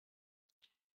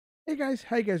Hey guys,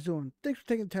 how you guys doing? Thanks for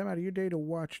taking time out of your day to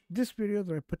watch this video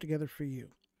that I put together for you.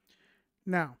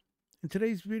 Now, in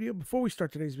today's video, before we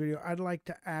start today's video, I'd like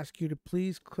to ask you to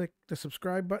please click the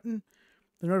subscribe button,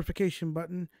 the notification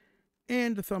button,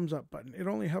 and the thumbs up button. It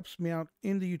only helps me out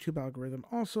in the YouTube algorithm.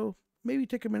 Also, maybe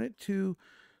take a minute to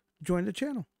join the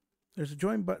channel. There's a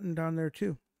join button down there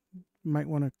too. You might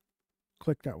want to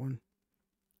click that one.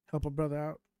 Help a brother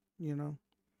out,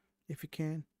 if you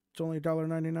can. It's only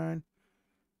 $1.99.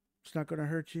 It's not going to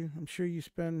hurt you. I'm sure you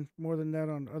spend more than that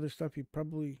on other stuff you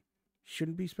probably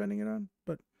shouldn't be spending it on.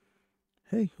 But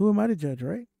hey, who am I to judge,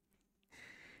 right?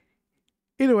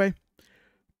 Either way,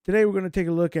 today we're going to take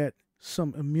a look at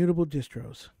some immutable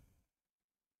distros.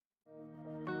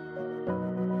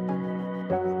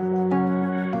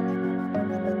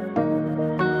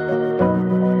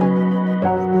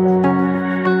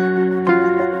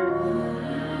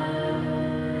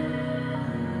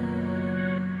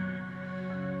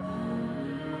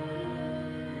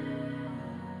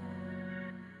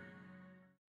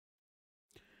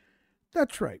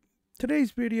 That's right.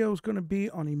 Today's video is going to be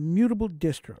on immutable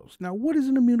distros. Now, what is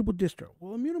an immutable distro?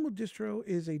 Well, immutable distro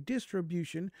is a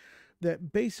distribution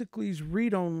that basically is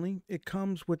read-only. It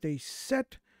comes with a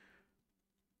set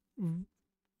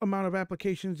amount of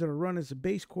applications that are run as a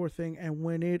base core thing, and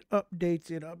when it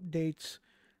updates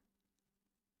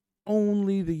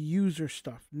only the user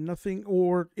stuff, nothing.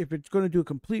 Or if it's going to do a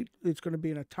complete, it's going to be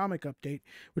an atomic update,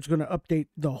 which is going to update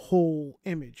the whole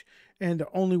image. And the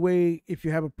only way, if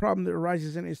you have a problem that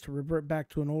arises in it, is to revert back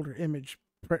to an older image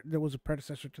that was a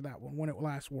predecessor to that one when it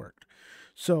last worked.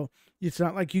 So it's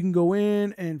not like you can go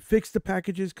in and fix the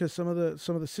packages, because some of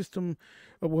the system,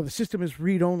 well, the system is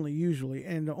read only usually,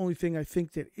 and the only thing I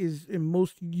think that is in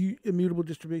most immutable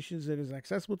distributions that is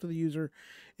accessible to the user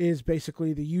is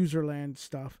basically the userland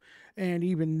stuff, and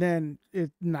even then,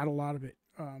 not a lot of it.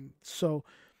 So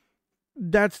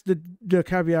that's the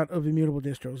caveat of immutable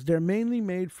distros. They're mainly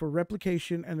made for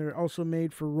replication, and they're also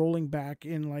made for rolling back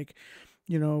in, like,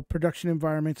 production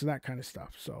environments and that kind of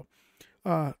stuff. So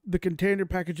the container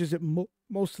packages that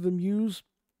most of them use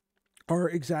are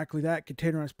exactly that: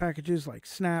 containerized packages like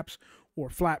snaps or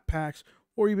flat packs,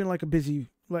 or even like a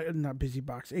not busy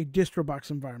box, a distro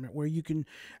box environment where you can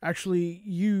actually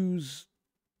use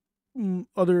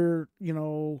other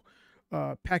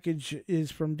package is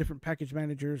from different package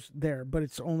managers there, but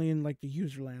it's only in like the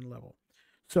userland level.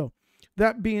 So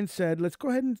that being said, let's go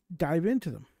ahead and dive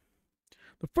into them.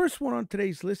 The first one on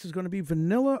today's list is going to be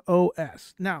Vanilla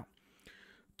OS. Now,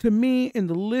 to me, in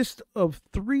the list of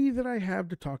three that I have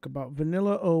to talk about,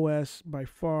 Vanilla OS by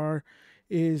far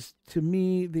is, to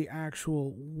me, the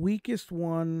actual weakest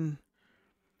one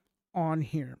on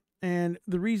here. And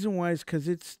the reason why is because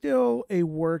it's still a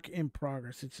work in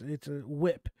progress. It's a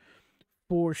whip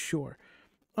for sure.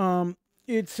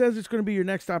 It says it's going to be your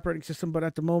next operating system, but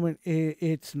at the moment,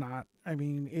 it's not. I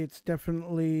mean, it's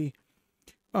definitely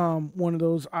one of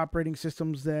those operating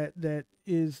systems that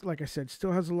is, like I said,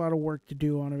 still has a lot of work to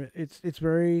do on it. It's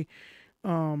very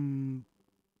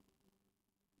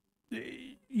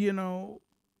you know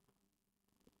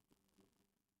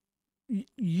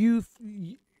youth.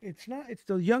 It's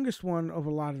the youngest one of a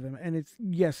lot of them, and it's,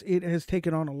 yes, it has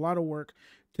taken on a lot of work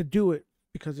to do it,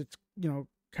 because it's,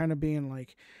 kind of being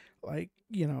like it's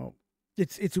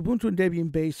Ubuntu and Debian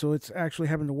based, so it's actually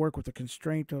having to work with the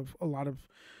constraint of a lot of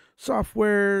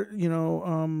software,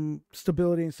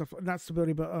 stability and stuff, not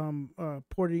stability, but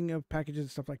porting of packages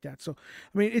and stuff like that. So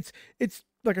I mean, it's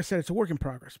like I said, it's a work in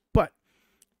progress. But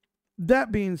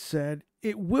that being said,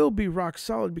 it will be rock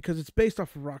solid because it's based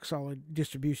off of rock solid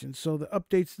distributions. So the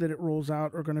updates that it rolls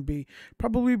out are going to be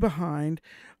probably behind,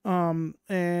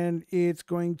 and it's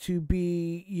going to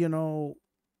be,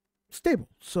 stable.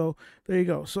 So there you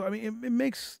go. So I mean, it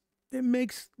makes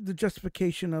the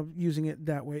justification of using it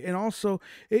that way. And also,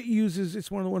 it's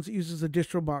one of the ones that uses the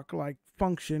DistroBox like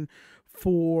function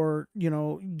for,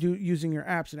 using your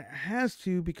apps, and it has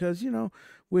to, because,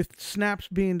 with snaps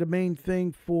being the main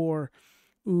thing for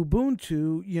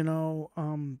Ubuntu,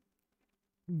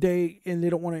 they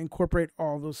don't want to incorporate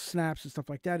all those snaps and stuff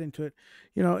like that into it.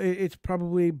 It's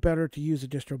probably better to use a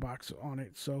distro box on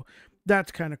it. So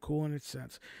that's kind of cool in its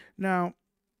sense. Now,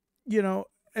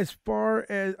 as far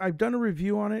as I've done a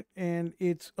review on it, and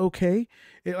it's okay.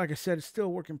 Like I said, it's still a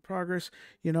work in progress.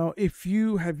 If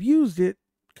you have used it,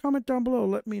 comment down below,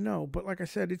 let me know. But like I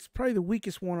said, it's probably the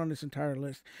weakest one on this entire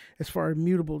list as far as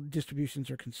mutable distributions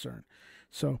are concerned.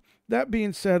 So that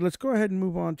being said, let's go ahead and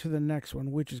move on to the next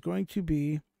one, which is going to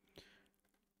be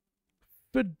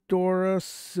Fedora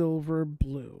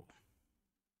Silverblue.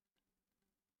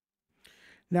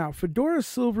 Now, Fedora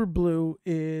Silverblue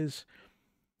is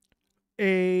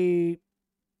a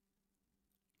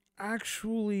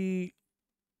actually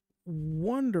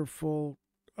wonderful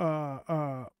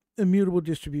immutable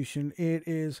distribution. It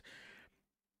is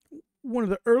one of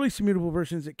the earliest immutable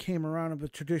versions that came around of the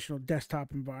traditional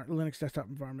desktop environment, Linux desktop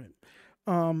environment.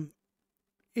 Um,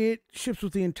 it ships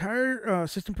with the entire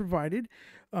system provided.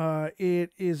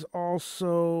 It is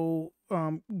also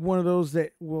one of those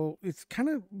that will, it's kind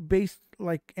of based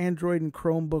like Android and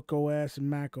Chromebook OS and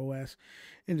Mac OS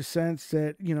in the sense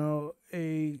that,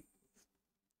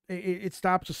 it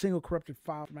stops a single corrupted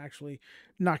file from actually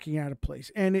knocking out of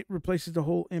place, and it replaces the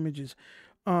whole images.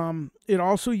 It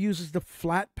also uses the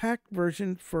Flatpak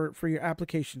version for your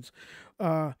applications.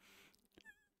 Now,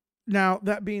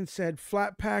 that being said,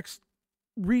 Flatpaks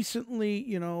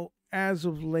recently, as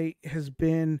of late, has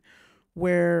been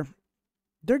where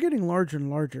they're getting larger and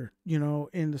larger,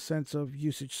 in the sense of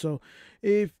usage. So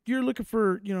if you're looking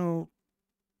for,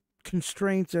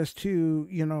 constraints as to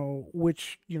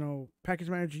which package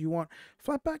manager you want,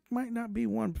 Flatpak might not be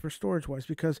one for storage wise,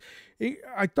 because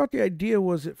I thought the idea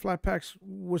was that Flatpaks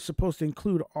was supposed to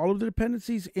include all of the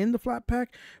dependencies in the Flatpak,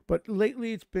 but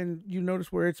lately it's been, you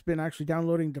notice where it's been actually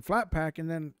downloading the Flatpak and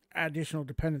then additional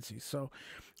dependencies. So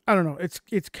I don't know,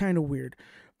 it's kind of weird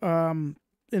in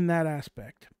that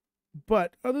aspect.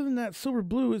 But other than that,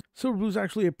 Silverblue is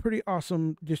actually a pretty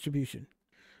awesome distribution.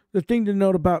 The thing to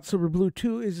note about Silverblue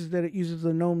too is that it uses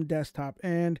the GNOME desktop,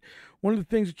 and one of the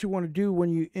things that you want to do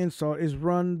when you install is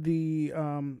run the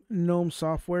GNOME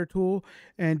software tool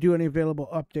and do any available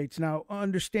updates. Now,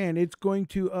 understand it's going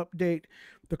to update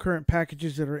the current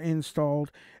packages that are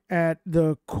installed at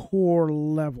the core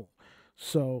level.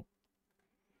 So,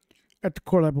 at the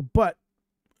core level, but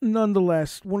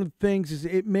nonetheless, one of the things is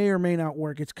it may or may not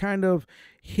work. It's kind of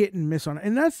hit and miss on it,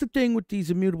 and that's the thing with these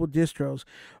immutable distros.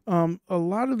 A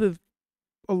lot of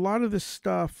the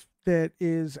stuff that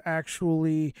is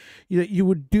actually that you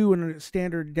would do in a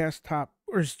standard desktop,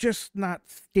 or is just not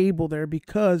stable there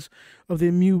because of the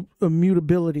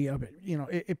immutability of it.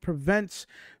 It prevents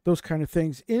those kind of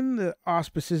things in the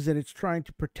auspices that it's trying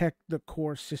to protect the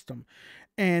core system,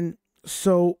 and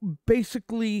so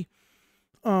basically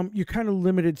you're kind of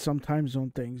limited sometimes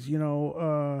on things.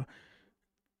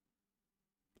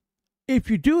 If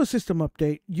you do a system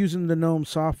update using the GNOME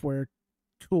software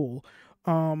tool,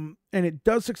 and it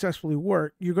does successfully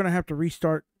work, you're going to have to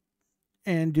restart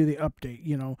and do the update.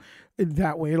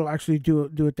 That way it'll actually do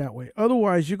it that way.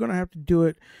 Otherwise, you're going to have to do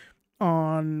it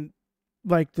on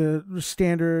like the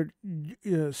standard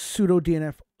sudo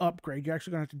DNF upgrade. You're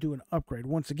actually going to have to do an upgrade.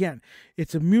 Once again,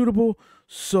 it's immutable,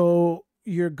 so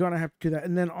you're going to have to do that.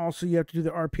 And then also you have to do the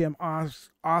RPM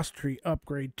Austri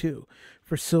upgrade too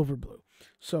for Silverblue.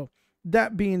 So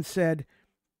that being said,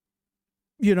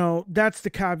 that's the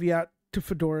caveat to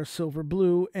Fedora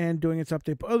Silverblue and doing its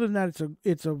update. But other than that,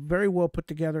 it's a very well put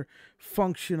together,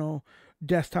 functional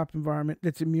desktop environment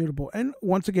that's immutable. And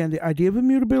once again, the idea of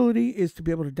immutability is to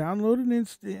be able to download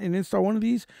and install one of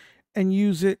these and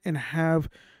use it and have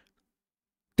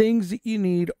things that you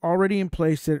need already in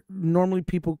place that normally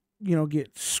people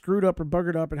get screwed up or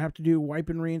buggered up and have to do wipe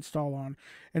and reinstall on,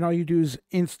 and all you do is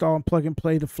install and plug and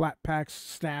play the Flatpaks,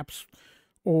 snaps,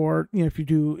 or if you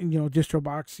do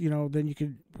DistroBox, then you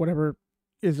could, whatever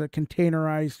is a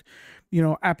containerized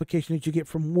application that you get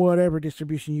from whatever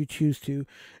distribution you choose to,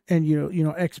 and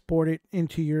export it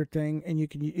into your thing, and you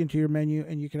can into your menu,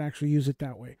 and you can actually use it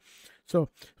that way. So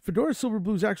Fedora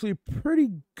Silverblue is actually a pretty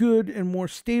good and more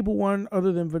stable one,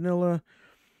 other than vanilla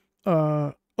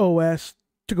OS,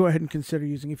 to go ahead and consider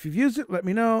using. If you've used it, let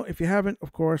me know. If you haven't,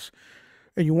 of course,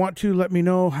 and you want to, let me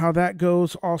know how that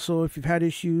goes. Also, if you've had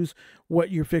issues,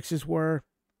 what your fixes were,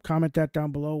 comment that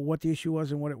down below, what the issue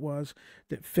was and what it was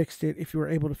that fixed it, if you were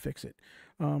able to fix it.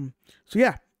 So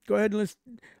yeah, go ahead and let's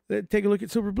take a look at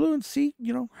Silverblue and see,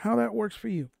 how that works for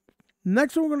you.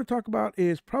 Next one we're going to talk about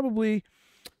is probably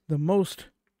the most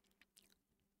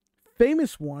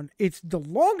famous one. It's the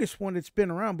longest one that's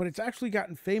been around, but it's actually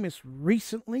gotten famous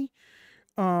recently.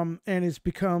 And it's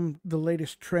become the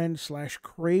latest trend /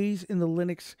 craze in the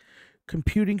Linux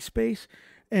computing space,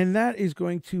 and that is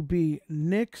going to be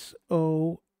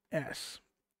Nexos.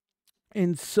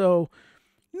 And so,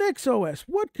 Nexos,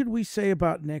 what could we say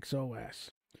about Nexos?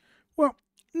 Well,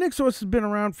 Nexos has been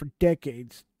around for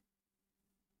decades,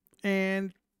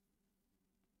 and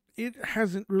it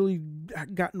hasn't really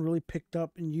gotten really picked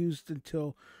up and used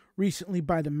until recently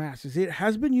by the masses. It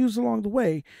has been used along the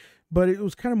way, but it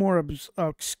was kind of more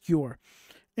obscure.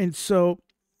 And so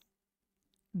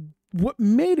what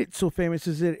made it so famous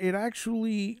is that it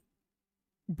actually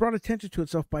brought attention to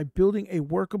itself by building a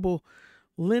workable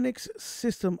Linux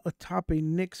system atop a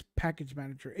Nix package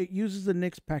manager. It uses the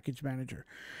Nix package manager.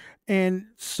 And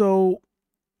so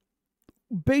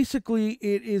basically,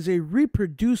 it is a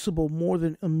reproducible more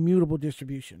than immutable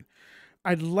distribution.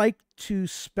 I'd like to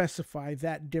specify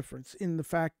that difference in the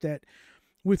fact that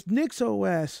with Nix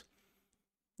OS,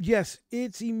 yes,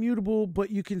 it's immutable, but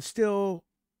you can still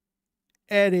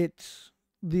edit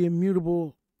the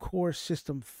immutable core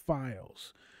system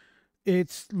files.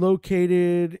 It's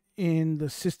located in the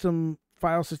system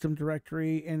file system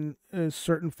directory in a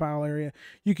certain file area.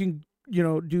 You can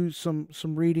do some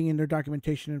reading in their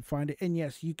documentation and find it, and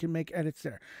yes, you can make edits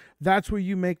there. That's where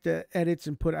you make the edits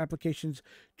and put applications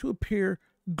to appear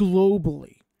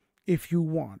globally if you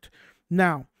want.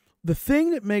 Now, the thing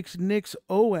that makes Nix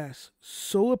OS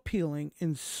so appealing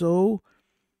and so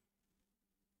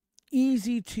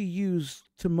easy to use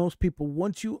to most people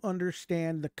once you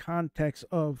understand the context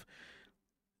of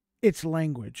its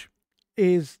language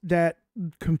is that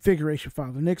configuration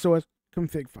file, the Nix OS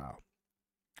config file.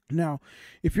 Now,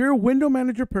 if you're a window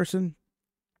manager person,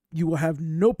 you will have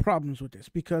no problems with this,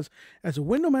 because as a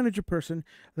window manager person,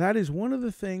 that is one of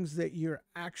the things that you're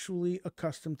actually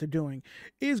accustomed to doing,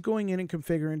 is going in and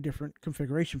configuring different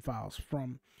configuration files,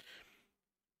 from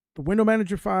the window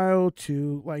manager file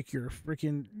to like your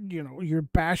freaking, your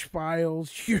bash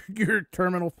files, your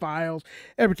terminal files,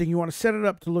 everything. You want to set it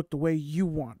up to look the way you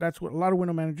want. That's what a lot of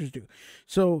window managers do.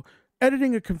 So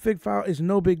editing a config file is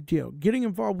no big deal. Getting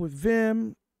involved with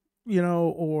Vim,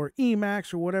 or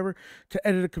Emacs or whatever to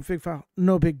edit a config file,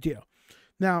 no big deal.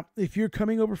 Now, if you're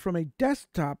coming over from a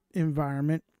desktop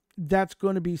environment, that's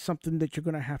going to be something that you're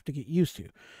going to have to get used to.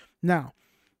 Now,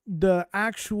 the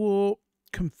actual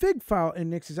config file in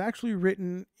Nix is actually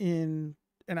written in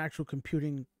an actual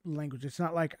computing language. It's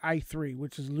not like i3,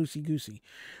 which is loosey-goosey,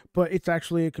 but it's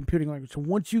actually a computing language. So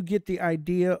once you get the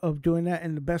idea of doing that,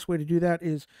 and the best way to do that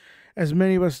is, as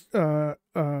many of us Linux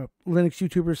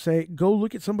YouTubers say, go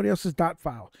look at somebody else's dot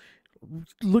file.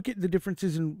 Look at the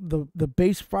differences in the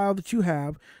base file that you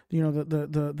have,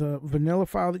 the vanilla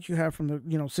file that you have from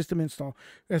the system install,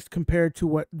 as compared to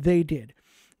what they did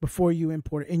before you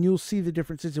import it, and you'll see the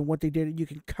differences in what they did. You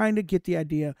can kind of get the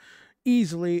idea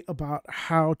easily about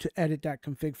how to edit that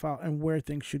config file and where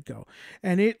things should go.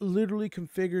 And it literally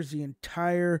configures the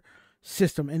entire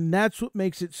system, and that's what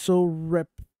makes it so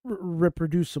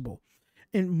reproducible,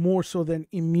 and more so than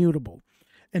immutable.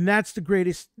 And that's the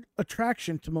greatest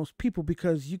attraction to most people,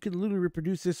 because you can literally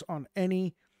reproduce this on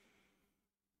any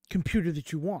computer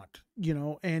that you want,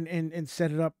 and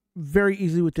set it up very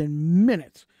easily within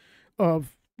minutes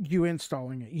of you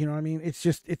installing it. It's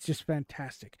just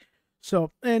fantastic.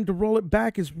 So, and to roll it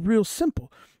back is real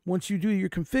simple. Once you do your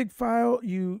config file,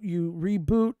 you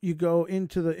reboot, you go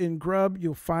into in Grub,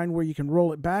 you'll find where you can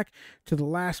roll it back to the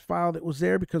last file that was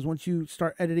there, because once you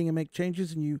start editing and make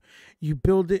changes and you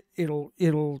build it,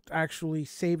 it'll actually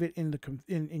save it in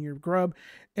in your Grub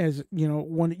as,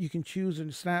 one that you can choose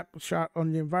and snapshot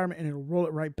on the environment, and it'll roll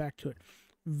it right back to it.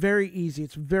 Very easy.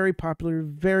 It's very popular,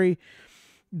 very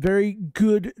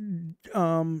good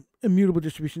immutable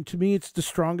distribution. To me, it's the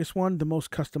strongest one, the most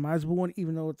customizable one,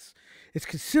 even though it's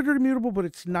considered immutable, but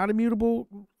it's not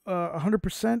immutable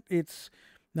 100%. It's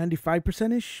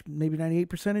 95%ish, maybe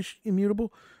 98%ish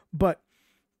immutable, but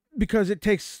because it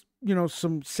takes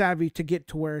some savvy to get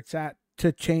to where it's at,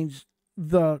 to change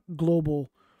the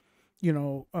global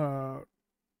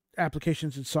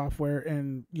applications and software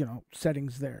and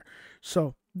settings there.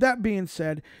 So that being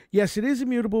said, yes, it is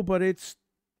immutable, but it's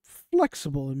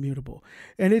flexible immutable,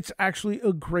 and it's actually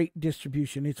a great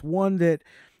distribution. It's one that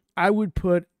I would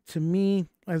put, to me,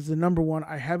 as the number one.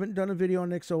 I haven't done a video on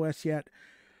NixOS yet.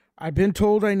 I've been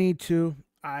told I need to.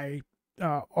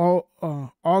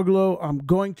 Oglo, I'm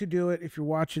going to do it if you're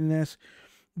watching this.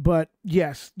 But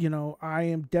yes, I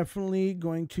am definitely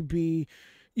going to be,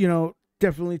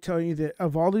 definitely telling you that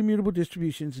of all the immutable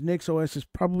distributions, NixOS is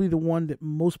probably the one that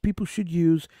most people should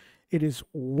use. It is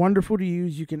wonderful to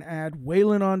use. You can add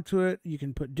Wayland onto it. You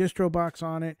can put DistroBox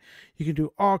on it. You can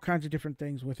do all kinds of different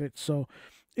things with it. So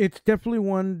it's definitely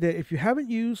one that if you haven't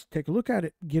used, take a look at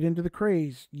it. Get into the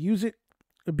craze. Use it.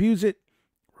 Abuse it.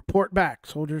 Report back,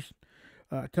 soldiers.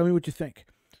 Tell me what you think.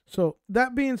 So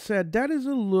that being said, that is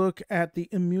a look at the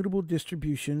immutable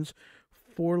distributions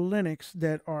for Linux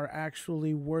that are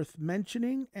actually worth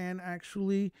mentioning and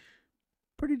actually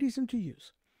pretty decent to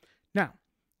use. Now,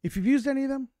 if you've used any of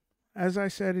them, as I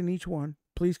said in each one,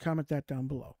 please comment that down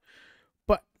below.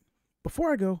 But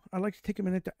before I go, I'd like to take a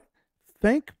minute to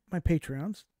thank my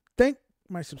Patreons, thank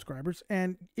my subscribers.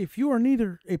 And if you are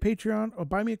neither a Patreon or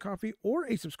Buy Me a Coffee or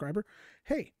a subscriber,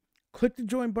 hey, click the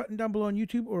join button down below on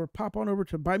YouTube, or pop on over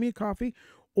to Buy Me a Coffee,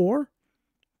 or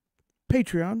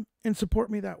Patreon and support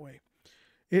me that way.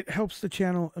 It helps the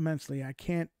channel immensely. I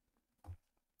can't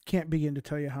begin to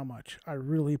tell you how much. I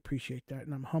really appreciate that,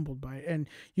 and I'm humbled by it. And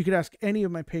you could ask any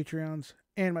of my Patreons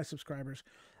and my subscribers.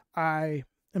 I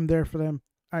am there for them.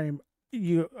 I am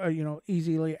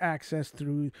easily accessed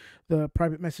through the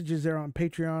private messages there on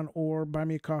Patreon or Buy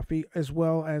Me a Coffee, as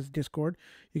well as Discord.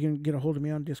 You can get a hold of me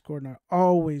on Discord, and I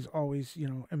always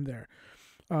am there.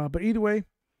 But either way,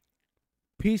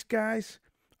 peace, guys.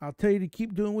 I'll tell you to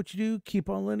keep doing what you do. Keep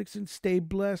on Linuxing. Stay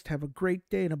blessed. Have a great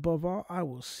day. And above all, I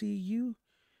will see you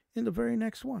in the very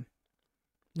next one.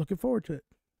 Looking forward to it.